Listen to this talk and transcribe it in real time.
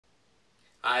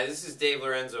Hi, this is Dave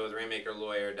Lorenzo with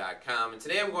RainmakerLawyer.com, and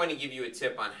today I'm going to give you a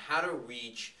tip on how to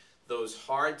reach those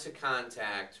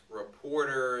hard-to-contact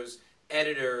reporters,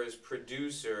 editors,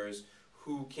 producers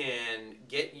who can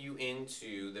get you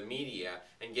into the media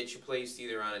and get you placed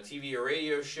either on a TV or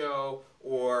radio show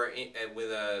or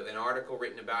with an article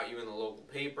written about you in the local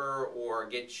paper, or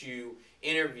get you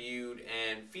interviewed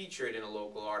and featured in a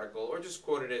local article, or just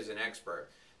quoted as an expert.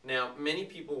 Now, many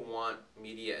people want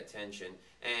media attention,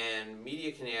 and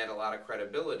media can add a lot of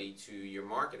credibility to your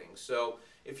marketing. So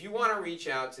if you want to reach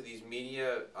out to these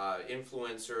media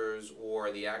influencers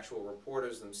or the actual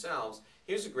reporters themselves,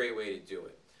 here's a great way to do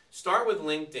it. Start with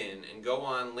LinkedIn and go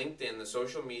on LinkedIn, the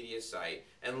social media site,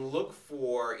 and look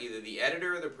for either the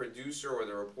editor, the producer, or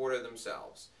the reporter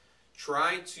themselves.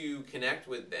 Try to connect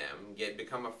with them,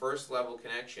 become a first level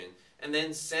connection, and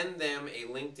then send them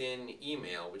a LinkedIn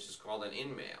email, which is called an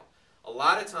in-mail. A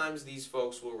lot of times these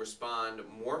folks will respond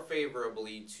more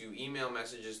favorably to email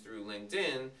messages through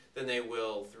LinkedIn than they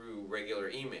will through regular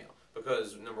email,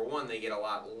 because number one, they get a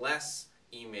lot less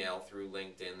email through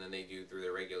LinkedIn than they do through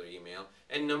their regular email,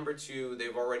 and number two,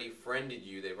 they've already friended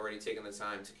you, they've already taken the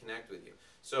time to connect with you.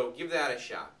 So give that a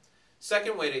shot.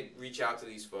 Second way to reach out to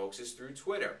these folks is through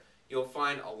Twitter. You'll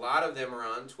find a lot of them are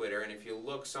on Twitter, and if you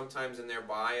look sometimes in their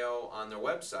bio on their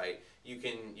website, you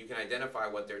can identify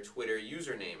what their Twitter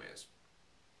username is.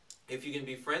 If you can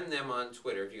befriend them on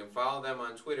Twitter, if you can follow them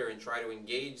on Twitter and try to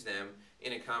engage them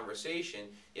in a conversation,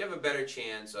 you have a better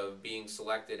chance of being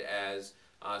selected as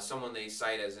someone they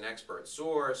cite as an expert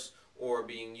source or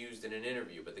being used in an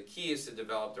interview. But the key is to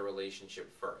develop the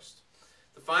relationship first.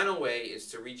 The final way is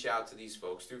to reach out to these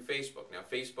folks through Facebook. Now,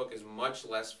 Facebook is much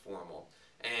less formal,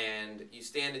 and you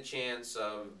stand a chance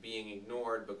of being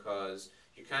ignored because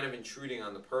you're kind of intruding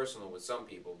on the personal with some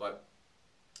people. But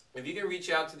if you can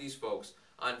reach out to these folks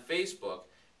on Facebook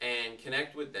and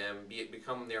connect with them,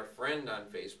 become their friend on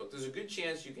Facebook, there's a good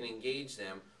chance you can engage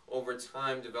them over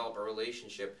time, develop a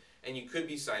relationship, and you could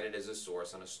be cited as a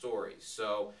source on a story.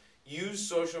 So use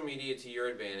social media to your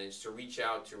advantage to reach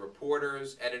out to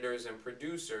reporters, editors, and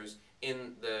producers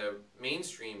in the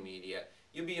mainstream media.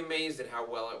 You'll be amazed at how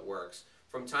well it works.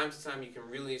 From time to time, you can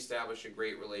really establish a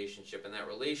great relationship, and that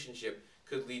relationship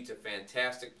could lead to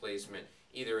fantastic placement,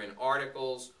 either in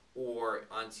articles or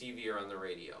on TV or on the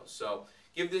radio. So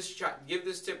give this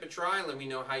tip a try. Let me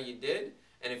know how you did.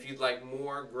 And if you'd like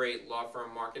more great law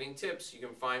firm marketing tips, you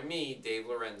can find me, Dave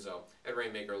Lorenzo, at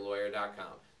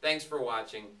RainmakerLawyer.com. Thanks for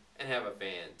watching, and have a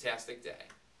fantastic day.